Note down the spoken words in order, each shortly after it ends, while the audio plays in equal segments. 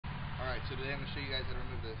Alright, so today I'm going to show you guys how to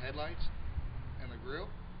remove the headlights and the grill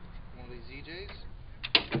from one of these ZJs.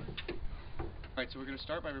 Alright, so we're going to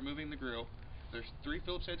start by removing the grill. There's 3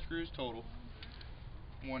 Phillips head screws total.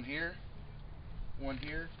 One here, and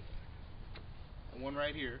one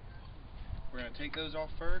right here. We're going to take those off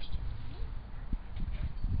first.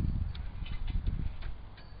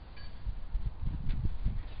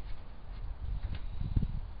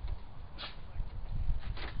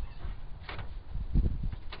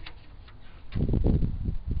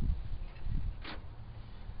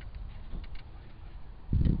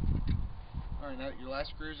 Alright, now that your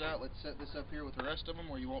last screw's out, let's set this up here with the rest of them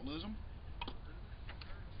where you won't lose them.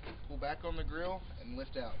 Pull back on the grill and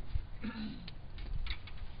lift out.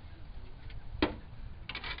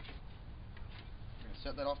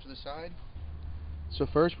 Set that off to the side. So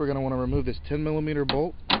first we're going to want to remove this 10mm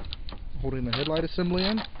bolt holding the headlight assembly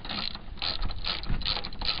in.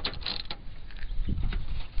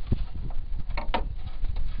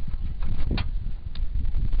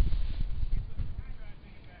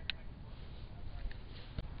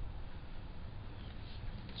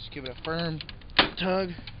 Just give it a firm tug.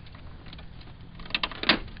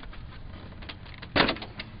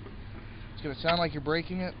 It's going to sound like you're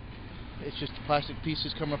breaking it. It's just the plastic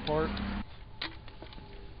pieces coming apart.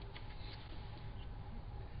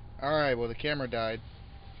 Alright, well the camera died,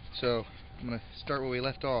 so I'm going to start where we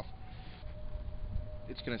left off.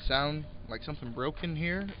 It's going to sound like something broken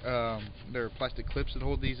here. There are plastic clips that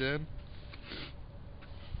hold these in.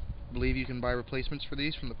 I believe you can buy replacements for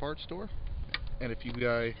these from the parts store. And if you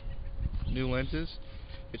buy new lenses,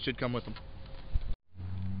 it should come with them.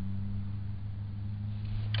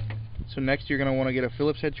 So next you're going to want to get a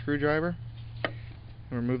Phillips head screwdriver and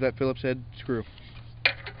remove that Phillips head screw.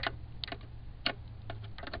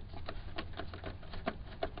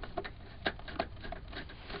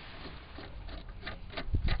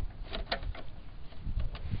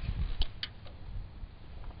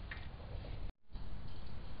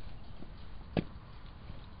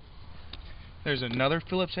 There's another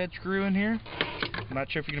Phillips head screw in here. I'm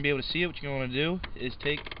not sure if you're going to be able to see it. What you're going to want to do is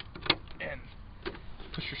take and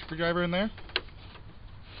push your screwdriver in there.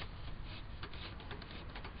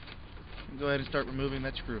 And go ahead and start removing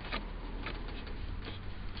that screw.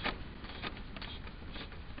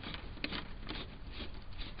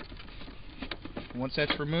 Once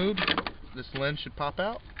that's removed, this lens should pop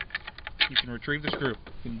out. You can retrieve the screw.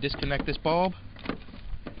 You can disconnect this bulb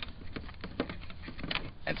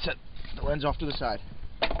and set the lens off to the side.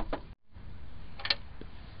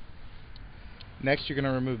 Next you're going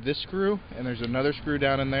to remove this screw, and there's another screw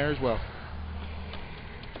down in there as well.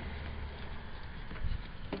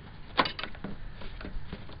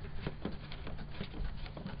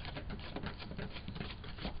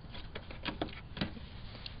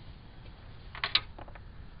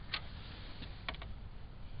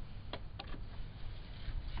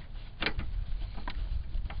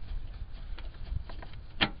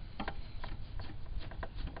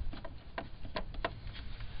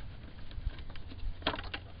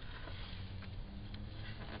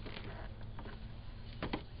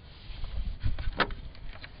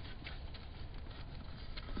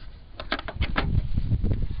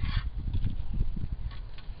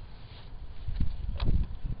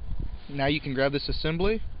 Now you can grab this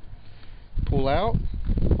assembly, pull out,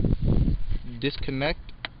 disconnect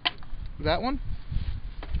that one,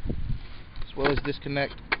 as well as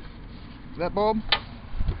disconnect that bulb,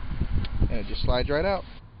 and it just slides right out.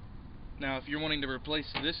 Now if you're wanting to replace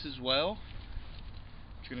this as well,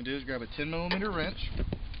 what you're going to do is grab a 10mm wrench,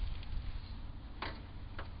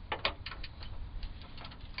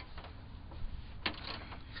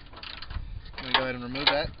 I'm going to go ahead and remove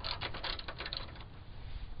that.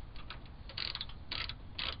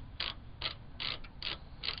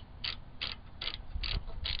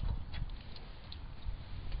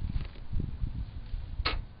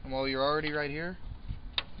 And while you're already right here,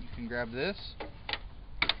 you can grab this,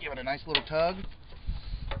 give it a nice little tug.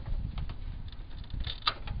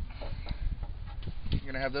 You're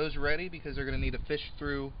going to have those ready because they're going to need to fish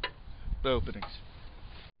through the openings.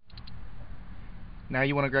 Now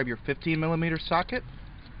you want to grab your 15mm socket.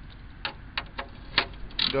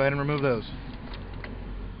 Go ahead and remove those.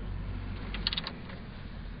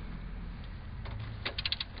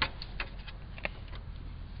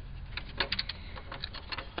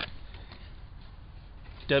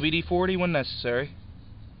 WD-40 when necessary.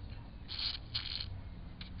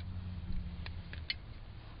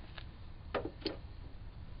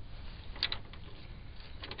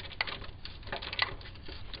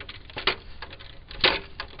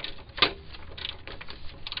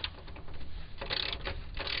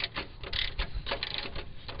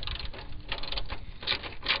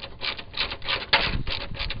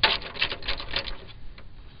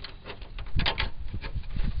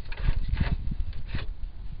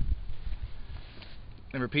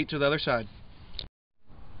 repeat to the other side.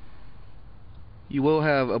 You will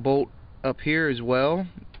have a bolt up here as well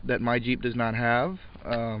that my Jeep does not have.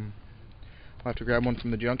 I'll have to grab one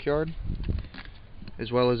from the junkyard,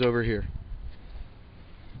 as well as over here.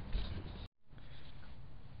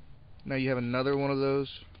 Now you have another one of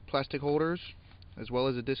those plastic holders, as well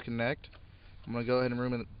as a disconnect. I'm going to go ahead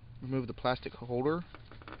and remove the plastic holder,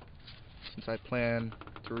 since I plan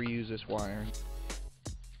to reuse this wiring.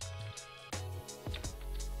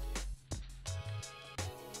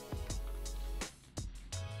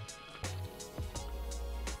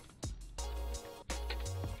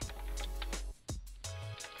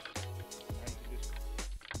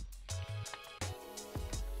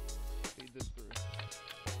 This through.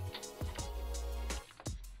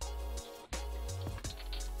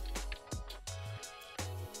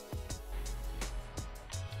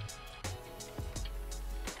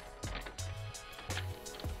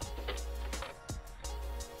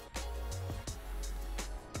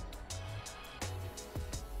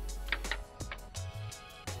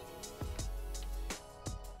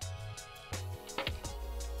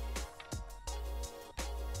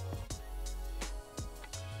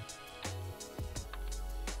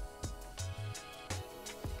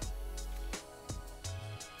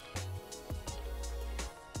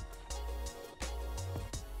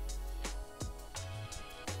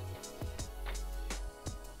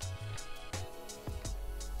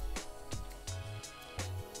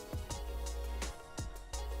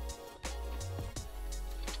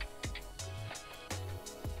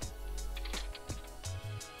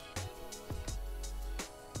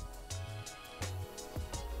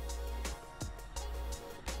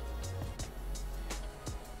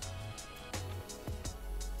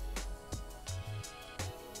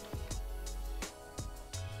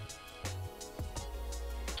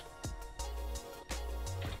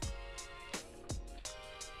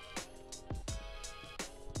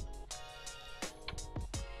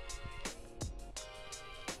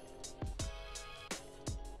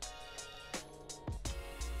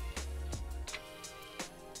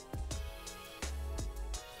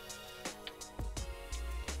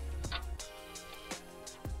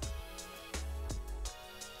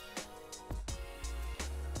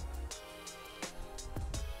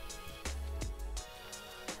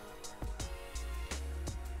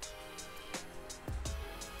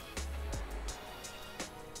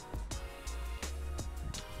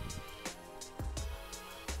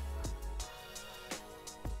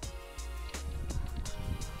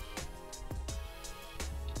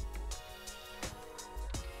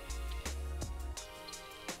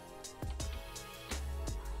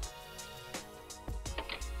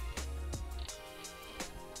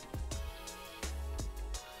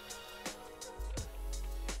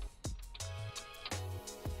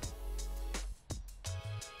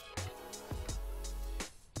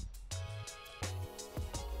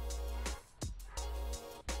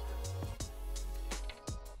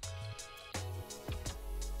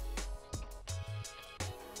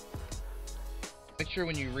 Make sure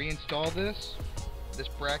when you reinstall this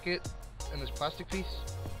bracket and this plastic piece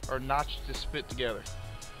are notched to fit together.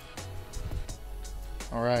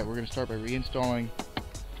 Alright, we're going to start by reinstalling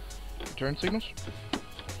the turn signals.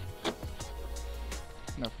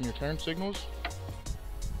 Now from your turn signals,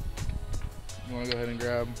 you want to go ahead and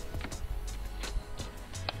grab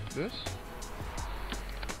this.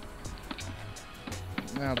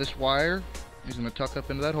 Now this wire is going to tuck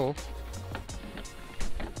up into that hole.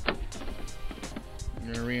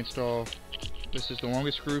 You're going to reinstall, this is the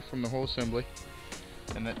longest screw from the whole assembly,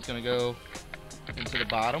 and that's going to go into the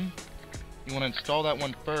bottom. You want to install that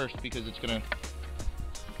one first because it's going to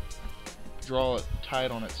draw it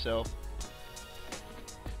tight on itself.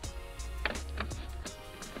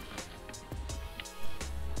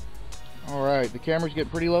 Alright, the camera's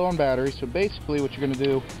getting pretty low on battery, so basically what you're going to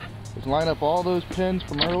do is line up all those pins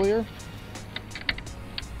from earlier.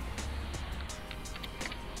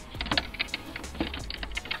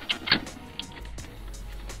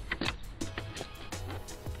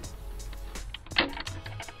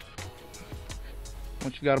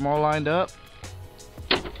 Once you got them all lined up,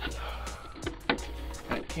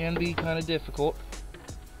 that can be kind of difficult.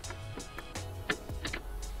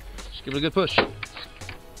 Just give it a good push.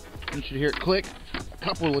 You should hear it click a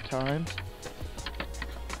couple of times.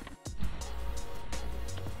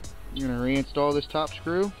 You're going to reinstall this top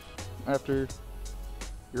screw after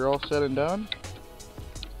you're all said and done.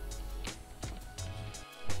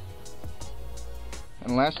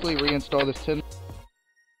 And lastly, reinstall this 10